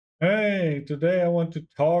Hey, today I want to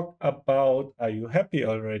talk about, are you happy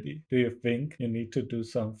already? Do you think you need to do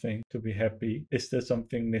something to be happy? Is there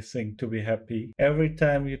something missing to be happy? Every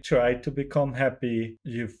time you try to become happy,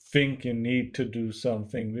 you think you need to do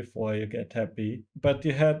something before you get happy. But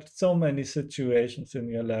you had so many situations in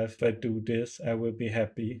your life. If I do this, I will be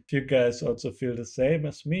happy. If you guys also feel the same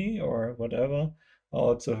as me or whatever, I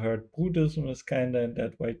also heard Buddhism is kind of in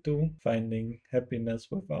that way too, finding happiness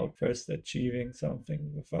without first achieving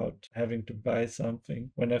something, without having to buy something.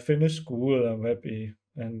 When I finish school, I'm happy.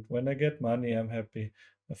 And when I get money, I'm happy.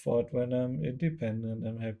 I thought when I'm independent,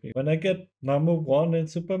 I'm happy. When I get number one in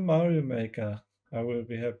Super Mario Maker, I will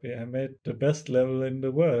be happy. I made the best level in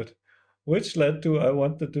the world, which led to I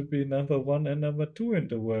wanted to be number one and number two in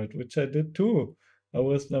the world, which I did too. I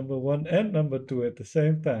was number one and number two at the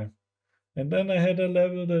same time. And then I had a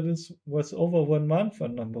level that was over 1 month for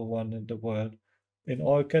number one in the world in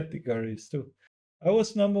all categories too. I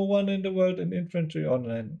was number one in the world in infantry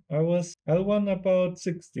online. I won about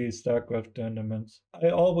 60 StarCraft tournaments.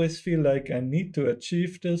 I always feel like I need to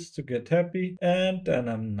achieve this to get happy, and then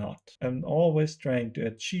I'm not. I'm always trying to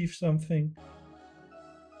achieve something.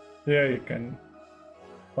 There you can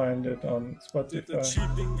find it on Did Spotify.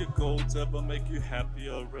 achieving your goals ever make you happy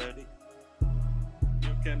already?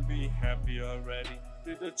 You can be happy already.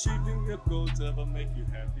 Did achieving your goals ever make you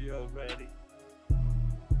happy already?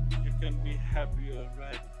 You can be happy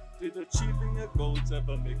already. Did achieving your goals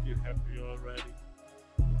ever make you happy already?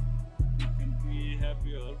 You can be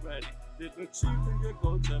happy already. Did achieving your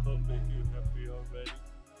goals ever make you happy already?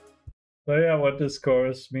 So yeah, what this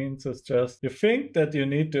chorus means is just you think that you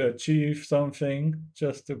need to achieve something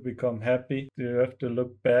just to become happy. You have to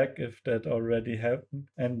look back if that already happened,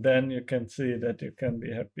 and then you can see that you can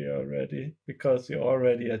be happy already because you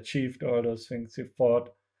already achieved all those things you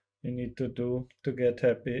thought you need to do to get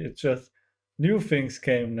happy. It's just new things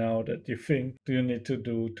came now that you think you need to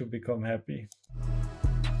do to become happy.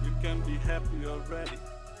 You can be happy already.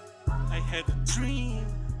 I had a dream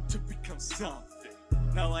to become something.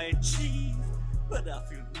 Now I achieve, but I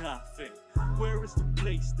feel nothing. Where is the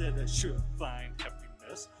place that I should find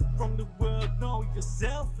happiness? From the world, know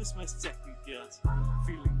yourself is my second guess.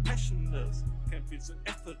 Feeling passionless can feel so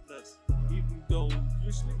effortless, even though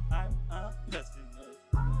usually I'm a pessimist.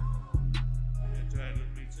 I try to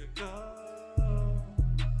reach a goal.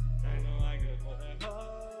 I know I got what I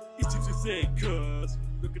want. Easy to say, cuz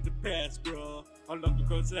look at the past, bro. How long the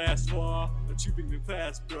goals last for? Achieving them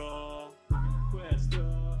fast, bro. Quest,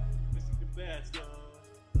 missing the best,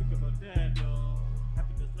 think about that,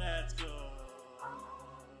 happiness, let's go.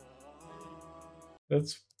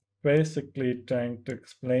 That's basically trying to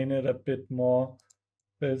explain it a bit more.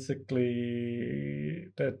 Basically,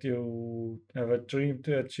 that you have a dream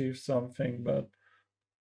to achieve something, but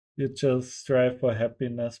you just strive for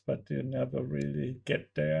happiness, but you never really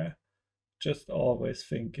get there. Just always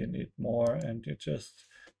think you need more, and you just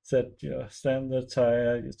set your standards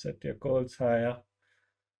higher, you set your goals higher.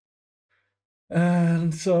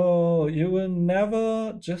 And so you will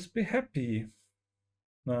never just be happy.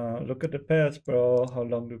 Now, look at the past, bro. How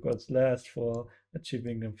long do goals last for?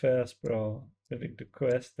 Achieving them fast, bro. Living the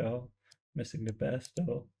quest, though. Missing the best,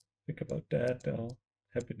 though. Think about that, though.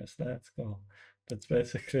 Happiness, let's go. That's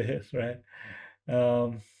basically it, right?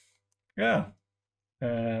 Um, yeah.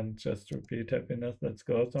 And just repeat happiness, let's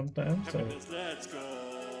go sometimes. Happiness, let's go.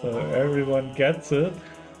 So everyone gets it.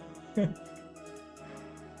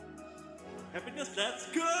 Happiness, let's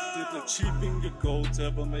go. Did achieving your goals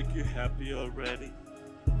ever make you happy already?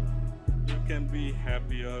 You can be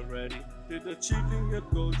happy already. Did achieving your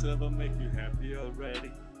goals ever make you happy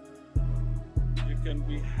already? You can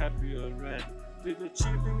be happy already. Did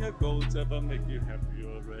achieving your goals ever make you happy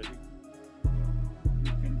already?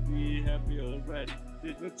 You can be happy already.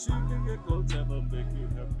 Did achieving your goals ever make you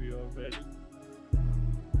happy already?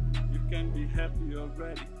 You can be happy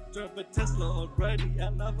already. Drive a Tesla already.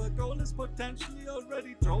 Another goal is potentially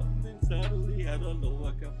already drove in steadily at a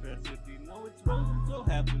lower capacity. Now it's rolling so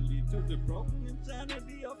happily to the broken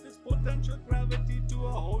insanity of its potential gravity to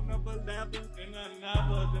a whole nother level in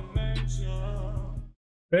another dimension.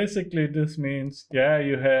 Basically, this means, yeah,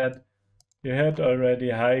 you had already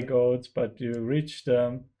high goals, but you reached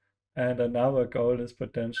them, and another goal is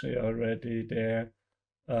potentially already there.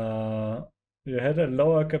 You had a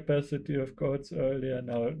lower capacity of goals earlier.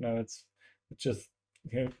 Now it's just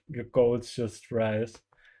your goals just rise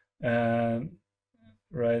and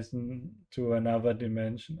rising to another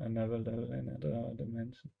dimension, another level in another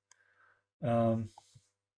dimension.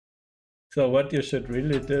 So what you should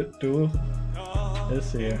really do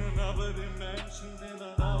is here. In another dimension, in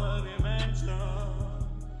another dimension.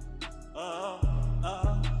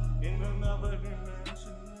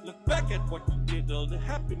 back at what you did, all the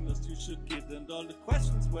happiness you should get, and all the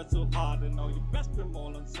questions were so hard, and now you best them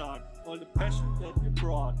all inside. All the passion that you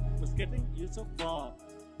brought was getting you so far.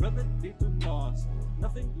 Rather lead to Mars,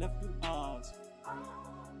 nothing left to ask.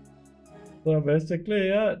 So basically,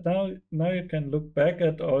 yeah, now you can look back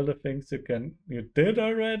at all the things you did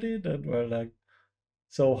already that were like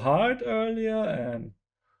so hard earlier, and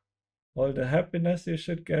all the happiness you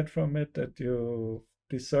should get from it that you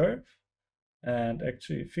deserve, and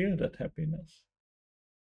actually feel that happiness.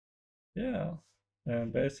 Yeah,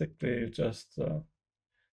 and basically just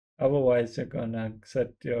otherwise you're gonna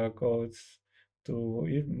set your goals to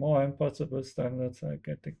even more impossible standards, like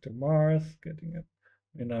getting to Mars, getting a,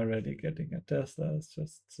 already getting a Tesla is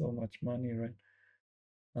just so much money, right?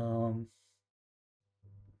 Um,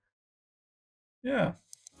 yeah,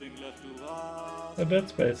 Nothing left to ask. so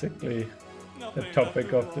that's basically the Nothing left topic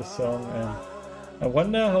to of the song, and I ask.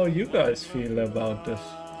 wonder how you Nothing guys left feel to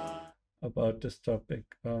ask. about this topic.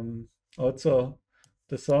 Also,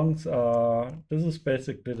 the songs are, this is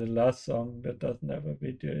basically the last song that doesn't have a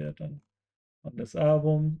video yet on this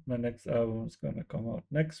album. My next album is gonna come out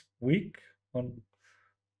next week on,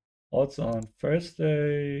 also on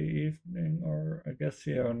Thursday evening, or I guess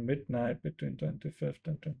here on midnight between 25th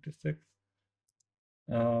and 26th.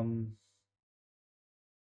 Um,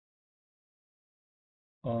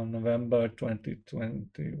 on November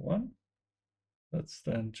 2021. That's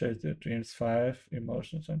then Chase Your Dreams 5,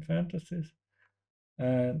 Emotions and Fantasies.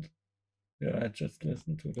 And yeah, I just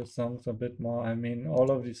listened to the songs a bit more. I mean,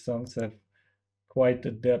 all of these songs have quite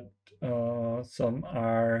a depth. Some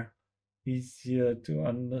are easier to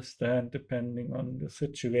understand depending on the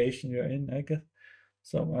situation you're in, I guess.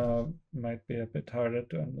 Some might be a bit harder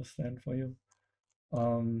to understand for you.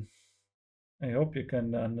 Um, I hope you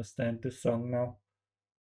can understand this song now.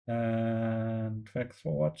 And thanks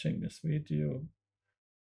for watching this video.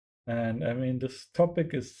 And I mean, this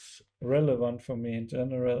topic is relevant for me in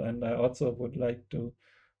general, and I also would like to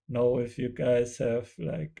know if you guys have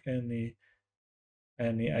like any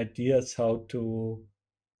ideas how to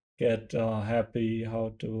get happy,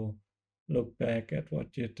 how to look back at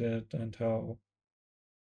what you did, and how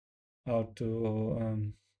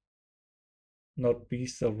to not be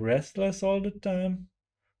so restless all the time,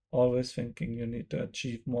 always thinking you need to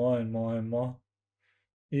achieve more and more and more.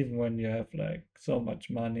 Even when you have like so much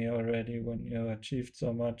money already, when you achieved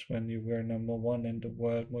so much, when you were number one in the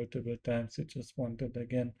world multiple times, you just want it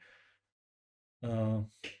again. Uh,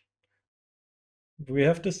 we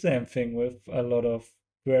have the same thing with a lot of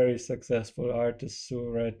very successful artists who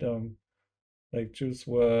write like Juice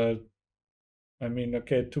WRLD. I mean,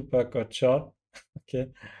 okay, Tupac got shot. Okay,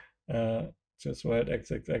 uh, Juice WRLD,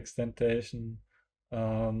 XXXTentacion,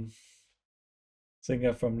 um,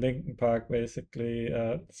 singer from Linkin Park, basically.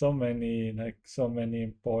 So many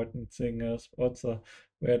important singers. Also,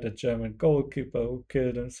 we had a German goalkeeper who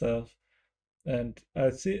killed himself. And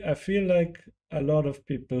I feel like a lot of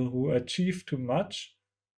people who achieve too much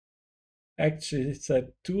actually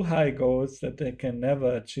set too high goals that they can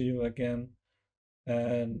never achieve again.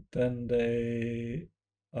 And then they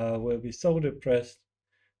will be so depressed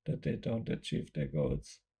that they don't achieve their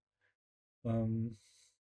goals. Um,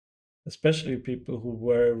 Especially people who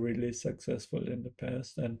were really successful in the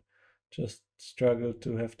past and just struggle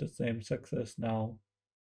to have the same success now.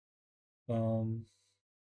 Um,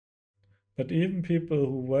 but even people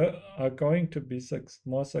who are going to be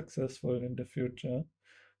more successful in the future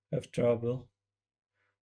have trouble.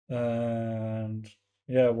 And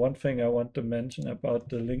yeah, one thing I want to mention about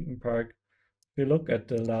the Linkin Park, if you look at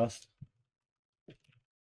the last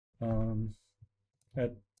um,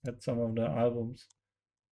 at some of the albums,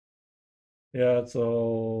 yeah,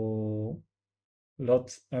 so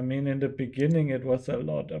lots. I mean, in the beginning, it was a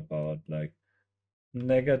lot about like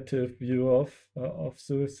negative view of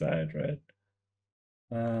suicide, right?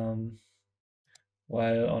 Um,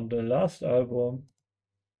 while on the last album,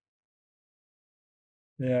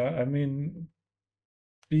 yeah, I mean,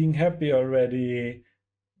 being happy already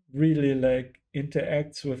really like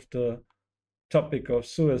interacts with the topic of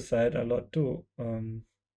suicide a lot too.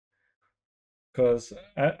 Because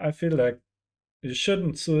I feel like you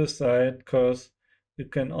shouldn't suicide because you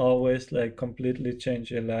can always like completely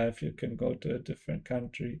change your life. You can go to a different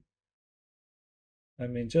country. I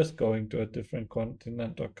mean, just going to a different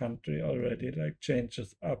continent or country already like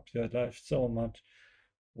changes up your life so much.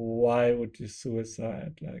 Why would you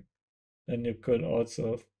suicide? Like, then you could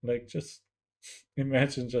also like just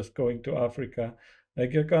imagine just going to Africa.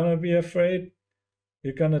 Like, you're gonna be afraid,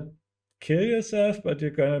 you're gonna kill yourself, but you're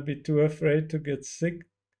gonna be too afraid to get sick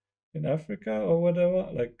in Africa or whatever.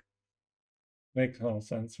 Like, makes no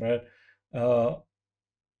sense, right? Uh,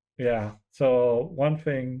 yeah. So one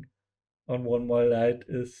thing on One More Light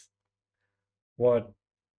is what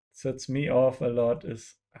sets me off a lot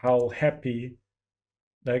is how happy,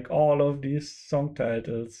 like all of these song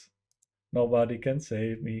titles, Nobody Can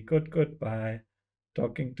Save Me, Goodbye,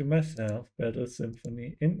 Talking to Myself, Battle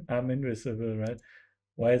Symphony, I'm Invisible, right?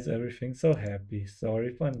 Why is everything so happy?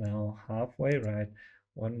 Sorry for now, halfway right,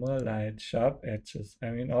 One More Light, Sharp Edges.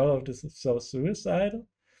 I mean, all of this is so suicidal.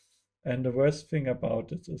 And the worst thing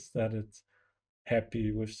about it is that it's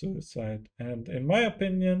happy with suicide. And in my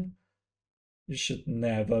opinion, you should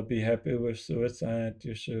never be happy with suicide.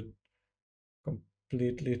 You should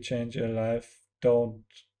completely change your life. Don't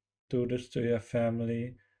do this to your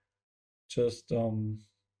family. Just I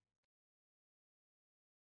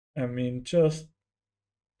mean just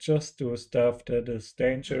do stuff that is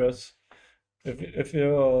dangerous. If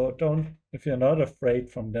you don't if you're not afraid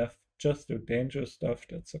from death, just do dangerous stuff.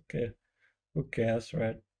 That's okay. Who cares,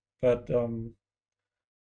 right? But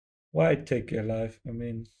why take your life? I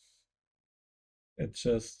mean, it's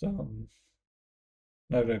just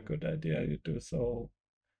not a good idea you do so.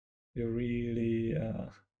 You really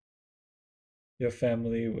your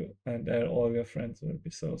family and all your friends will be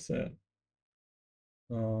so sad.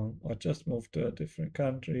 Or just move to a different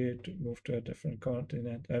country, to move to a different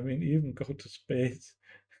continent. I mean, even go to space.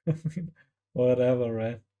 I mean, whatever,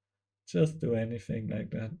 right? Just do anything like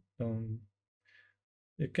that.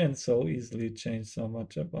 You can so easily change so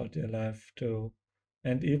much about your life too.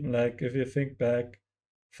 And even like if you think back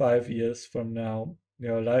 5 years from now,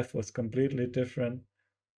 your life was completely different.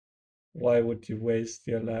 Why would you waste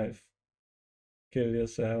your life, kill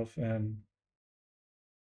yourself, and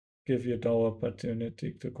give you the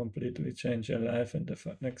opportunity to completely change your life in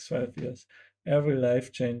the next 5 years? Every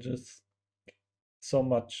life changes so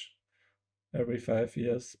much every 5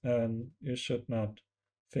 years, and you should not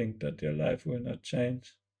think that your life will not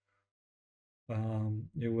change.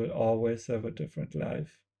 You will always have a different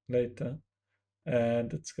life later,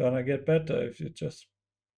 and it's gonna get better if you just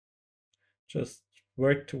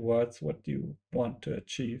work towards what you want to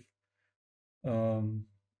achieve. Um,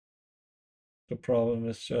 the problem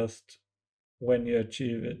is just when you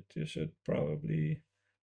achieve it, you should probably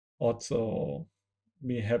also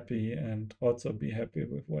be happy and also be happy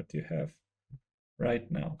with what you have right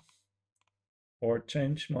now or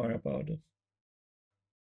change more about it.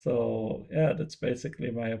 So, yeah, that's basically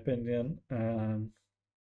my opinion.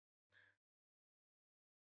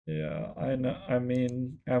 Yeah, I know. I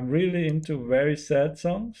mean, I'm really into very sad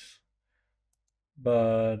songs,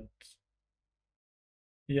 but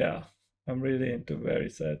yeah, I'm really into very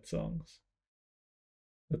sad songs.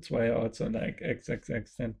 That's why I also like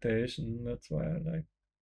XXXTentacion. That's why I like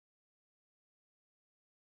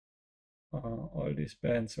all these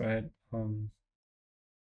bands, right? I'm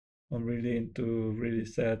really into really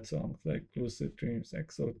sad songs like Lucid Dreams,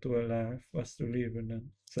 EXO, To Alive, Was to Lieben, and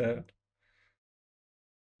Sad.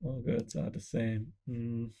 All girls are the same.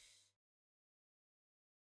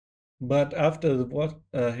 But after what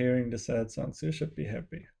hearing the sad songs, you should be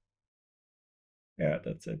happy. Yeah,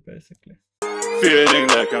 that's it basically. Feeling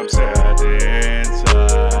like I'm sad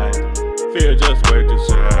inside. Feel just way too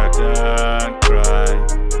sad and cry.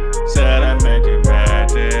 Said I made you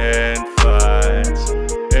mad in fights.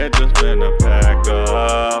 It's just been a pack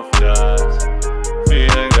of lies.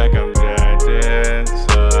 Feeling like I'm dead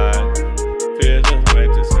inside. Feel just way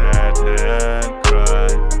too sad and cry.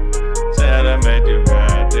 Said I made you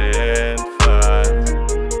mad in fights.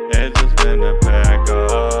 It's just been a pack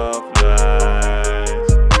of lies.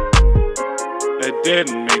 I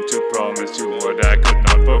didn't mean to promise you what I could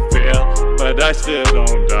not fulfill, but I still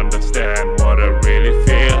don't understand what I really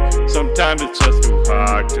feel. Sometimes it's just too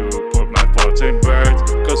hard to put my thoughts in words,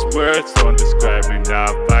 cause words don't describe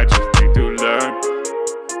enough. I just need to learn.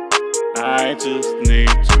 I just need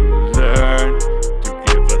to learn to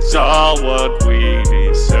give us all what we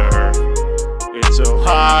deserve. It's so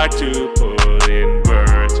hard to put in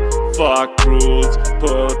words. Fuck rules,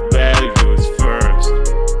 put values first.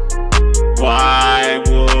 Why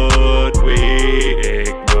would we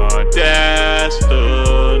ignore destiny?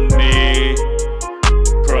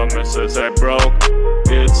 Promises I broke,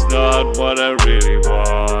 it's not what I really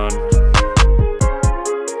want.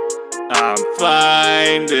 I'm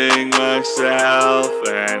finding myself,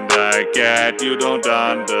 and I get you don't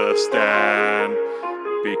understand.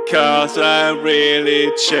 Because I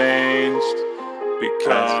really changed,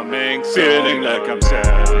 becoming feeling like I'm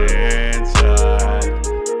sad inside.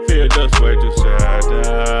 Feel just way too sad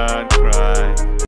and cry.